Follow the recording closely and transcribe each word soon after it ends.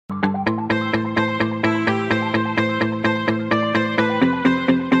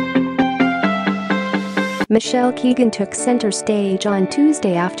Michelle Keegan took center stage on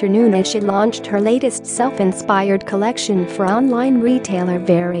Tuesday afternoon as she launched her latest self-inspired collection for online retailer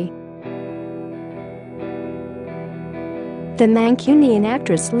Very.The Mancunian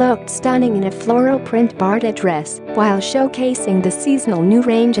actress looked stunning in a floral print Bardot dress while showcasing the seasonal new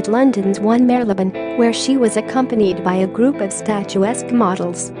range at London's One Marylebone, where she was accompanied by a group of statuesque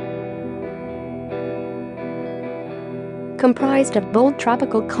models. Comprised of bold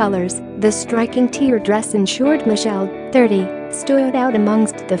tropical colors, the striking tier dress ensured Michelle, 30, stood out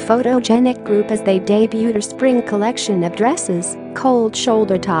amongst the photogenic group as they debuted her spring collection of dresses, cold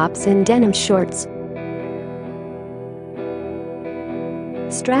shoulder tops and denim shorts.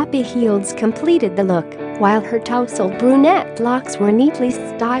 Strappy heels completed the look, while her tousled brunette locks were neatly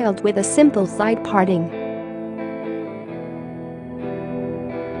styled with a simple side parting.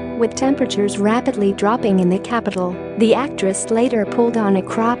 With temperatures rapidly dropping in the capital, the actress later pulled on a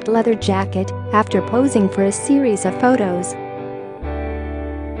cropped leather jacket after posing for a series of photos.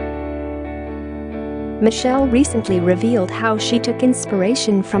 Michelle recently revealed how she took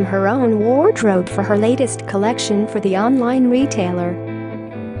inspiration from her own wardrobe for her latest collection for the online retailer.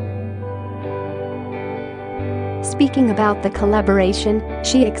 Speaking about the collaboration,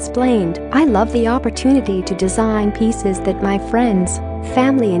 she explained, "I love the opportunity to design pieces that my friends,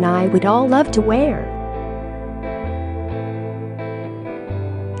 family and I would all love to wear.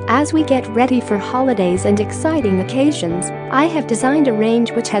 As we get ready for holidays and exciting occasions, I have designed a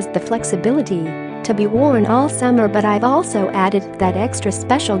range which has the flexibility to be worn all summer, but I've also added that extra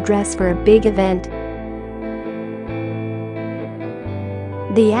special dress for a big event."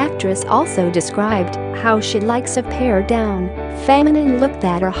 The actress also described how she likes a pared-down, feminine look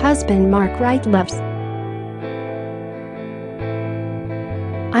that her husband Mark Wright loves.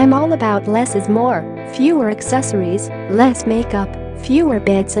 "I'm all about less is more, fewer accessories, less makeup, fewer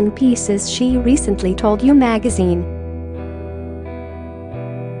bits and pieces," she recently told You magazine.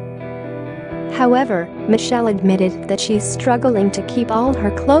 However, Michelle admitted that she's struggling to keep all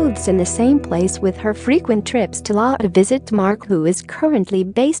her clothes in the same place with her frequent trips to LA to visit Mark, who is currently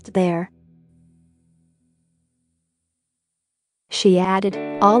based there. She added,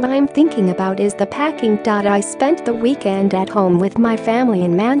 "All I'm thinking about is the packing. I spent the weekend at home with my family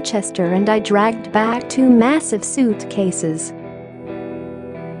in Manchester and I dragged back 2 massive suitcases.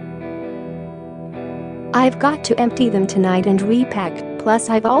 I've got to empty them tonight and repack, plus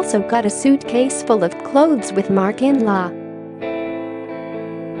I've also got a suitcase full of clothes with Mark in LA.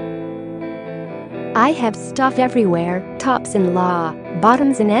 I have stuff everywhere, tops in LA,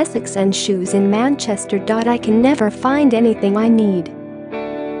 bottoms in Essex and shoes in Manchester. I can never find anything I need."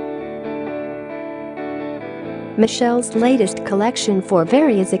 Michelle's latest collection for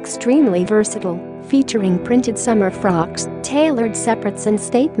Very is extremely versatile, featuring printed summer frocks, tailored separates and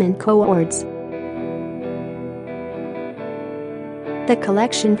statement co-ords. The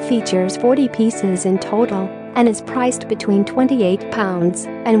collection features 40 pieces in total and is priced between £28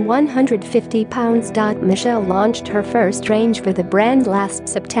 and £150. Michelle launched her first range for the brand last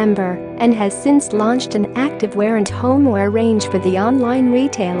September and has since launched an activewear and homeware range for the online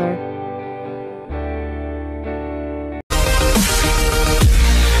retailer.